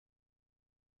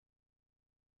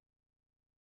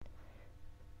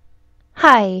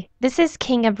Hi, this is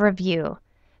King of Review.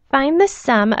 Find the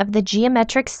sum of the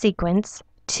geometric sequence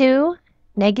 2,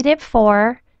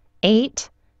 -4, 8,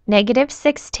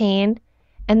 -16,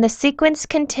 and the sequence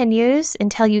continues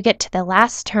until you get to the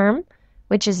last term,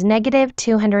 which is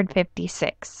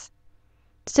 -256.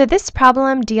 So this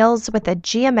problem deals with a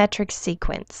geometric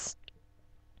sequence.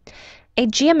 A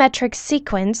geometric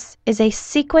sequence is a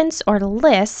sequence or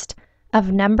list of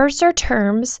numbers or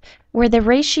terms where the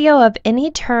ratio of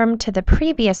any term to the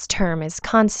previous term is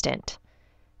constant.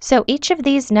 So each of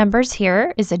these numbers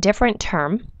here is a different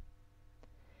term.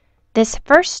 This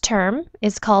first term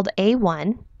is called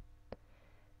A1.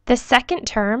 The second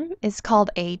term is called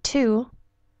A2.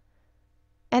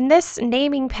 And this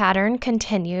naming pattern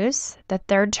continues. The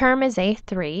third term is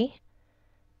A3.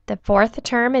 The fourth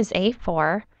term is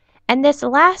A4. And this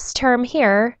last term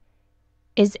here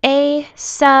is A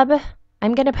sub,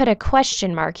 I'm going to put a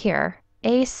question mark here,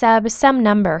 A sub some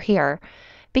number here,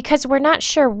 because we're not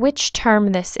sure which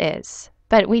term this is,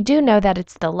 but we do know that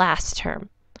it's the last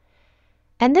term.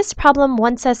 And this problem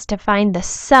wants us to find the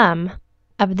sum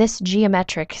of this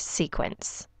geometric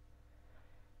sequence.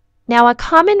 Now a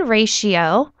common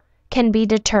ratio can be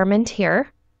determined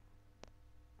here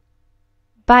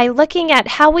by looking at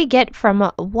how we get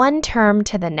from one term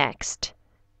to the next.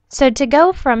 So to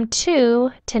go from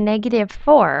 2 to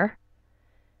 -4,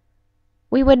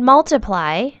 we would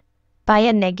multiply by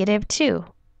a -2.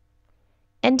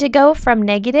 And to go from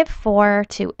 -4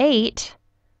 to 8,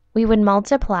 we would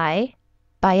multiply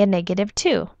by a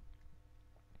 -2.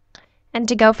 And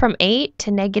to go from 8 to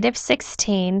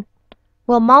 -16,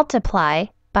 we'll multiply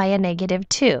by a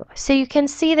 -2. So you can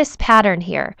see this pattern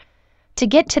here. To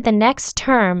get to the next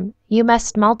term, you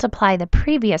must multiply the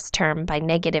previous term by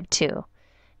 -2.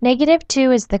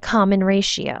 -2 is the common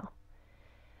ratio.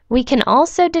 We can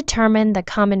also determine the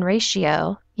common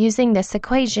ratio using this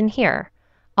equation here.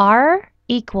 R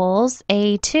equals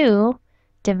A2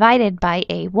 divided by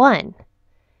A1.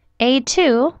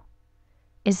 A2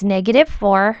 is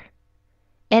 -4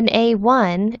 and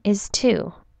A1 is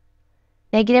 2.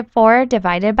 -4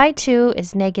 divided by 2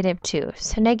 is -2.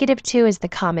 So -2 is the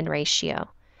common ratio.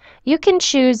 You can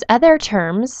choose other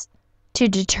terms to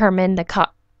determine the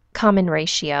common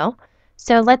ratio.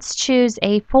 So let's choose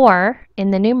A4 in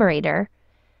the numerator,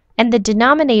 and the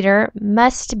denominator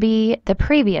must be the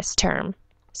previous term.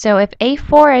 So if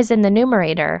A4 is in the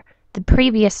numerator, the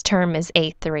previous term is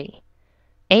A3.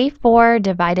 A4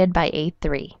 divided by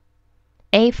A3.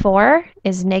 A4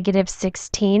 is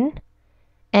 -16,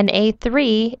 and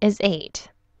A3 is 8.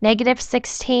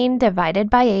 -16 divided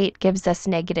by 8 gives us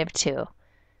 -2,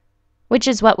 which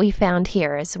is what we found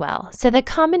here as well. So the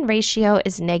common ratio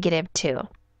is -2.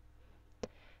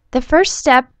 The first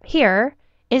step here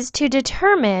is to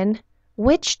determine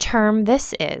which term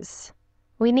this is.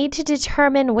 We need to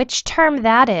determine which term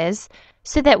that is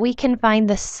so that we can find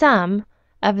the sum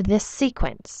of this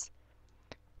sequence.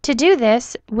 To do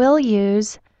this, we'll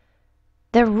use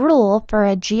the rule for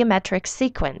a geometric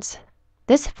sequence.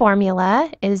 This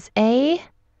formula is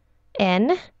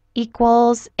AN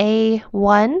equals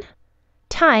A1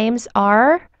 times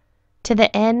R to the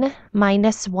n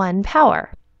minus 1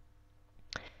 power.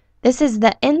 This is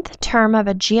the nth term of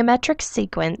a geometric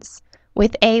sequence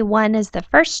with A1 as the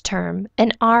first term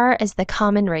and R as the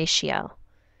common ratio.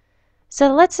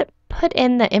 So let's put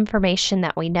in the information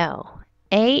that we know.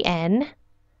 AN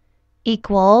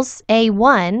equals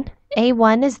A1.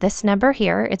 A1 is this number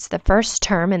here. It's the first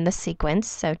term in the sequence,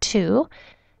 so 2,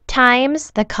 times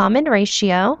the common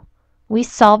ratio. We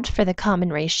solved for the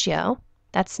common ratio.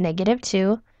 That's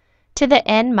 -2 to the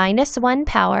n minus 1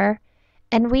 power.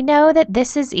 And we know that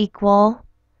this is equal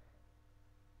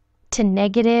to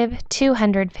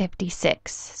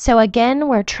 -256. So again,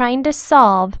 we're trying to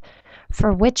solve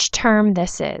for which term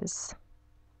this is.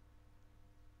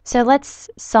 So let's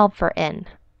solve for n.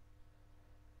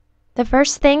 The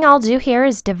first thing I'll do here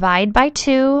is divide by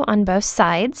 2 on both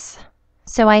sides.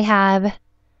 So I have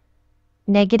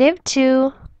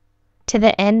 -2 to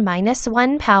the n minus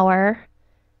 1 power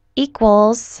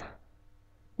equals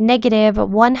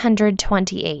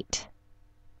 -128.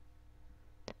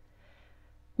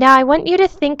 Now I want you to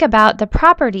think about the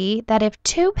property that if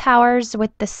two powers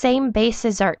with the same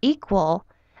bases are equal,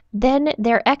 then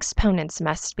their exponents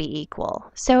must be equal.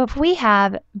 So if we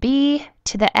have b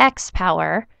to the x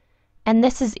power, and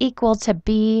this is equal to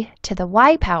b to the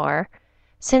y power,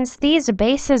 since these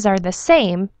bases are the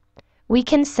same, we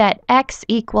can set x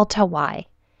equal to y.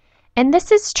 And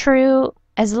this is true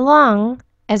as long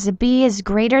as b is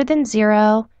greater than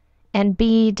 0 and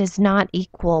b does not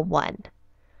equal 1.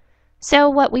 So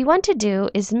what we want to do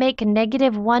is make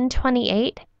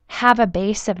 -128 have a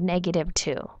base of negative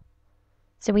 2.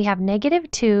 So we have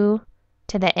negative 2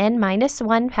 to the n minus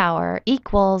 1 power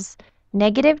equals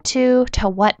negative 2 to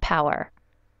what power?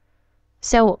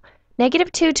 So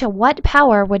negative 2 to what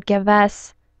power would give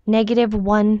us negative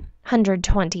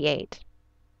 128?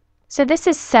 So this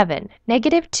is 7.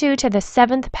 Negative 2 to the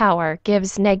 7th power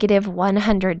gives negative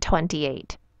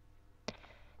 128.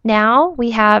 Now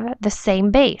we have the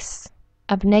same base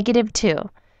of negative 2.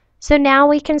 So now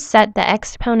we can set the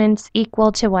exponents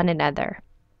equal to one another.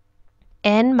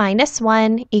 N minus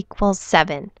 1 equals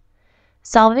 7.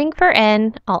 Solving for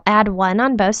n, I'll add 1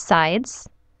 on both sides.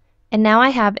 And now I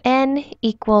have n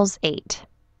equals 8.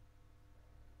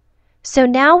 So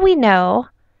now we know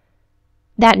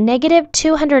that negative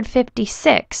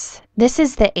 256, this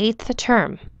is the 8th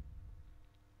term.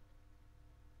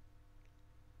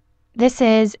 This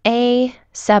is a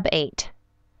sub 8.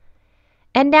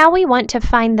 And now we want to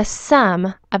find the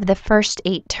sum of the first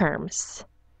 8 terms.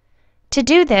 To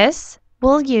do this,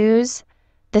 we'll use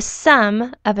the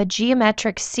sum of a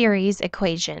geometric series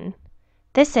equation.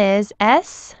 This is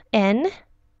Sn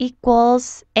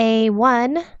equals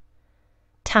a1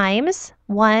 times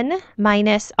 1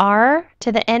 minus r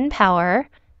to the n power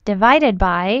divided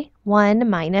by 1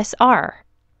 minus r.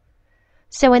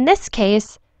 So in this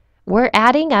case, we're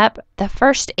adding up the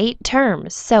first 8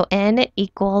 terms, so n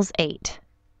equals 8.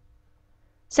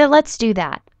 So let's do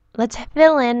that. Let's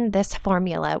fill in this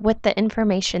formula with the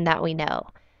information that we know.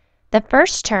 The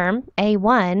first term,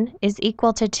 a1, is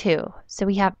equal to 2. So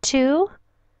we have 2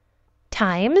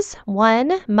 times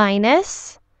 1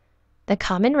 minus the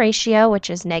common ratio, which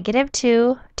is negative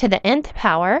 2 to the nth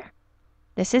power.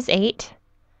 This is 8.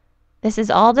 This is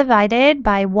all divided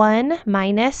by 1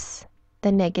 minus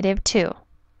the negative 2.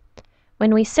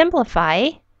 When we simplify,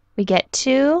 we get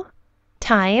 2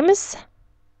 times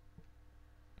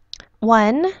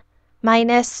 1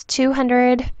 minus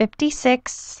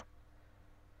 256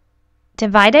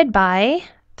 divided by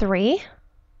 3.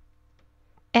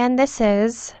 And this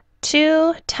is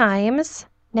 2 times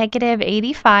negative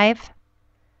 85,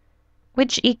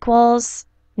 which equals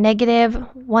negative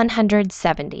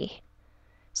 170.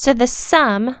 So the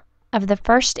sum of the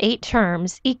first 8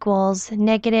 terms equals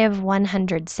negative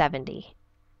 170.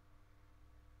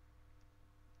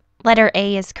 Letter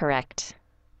A is correct.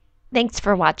 Thanks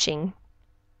for watching.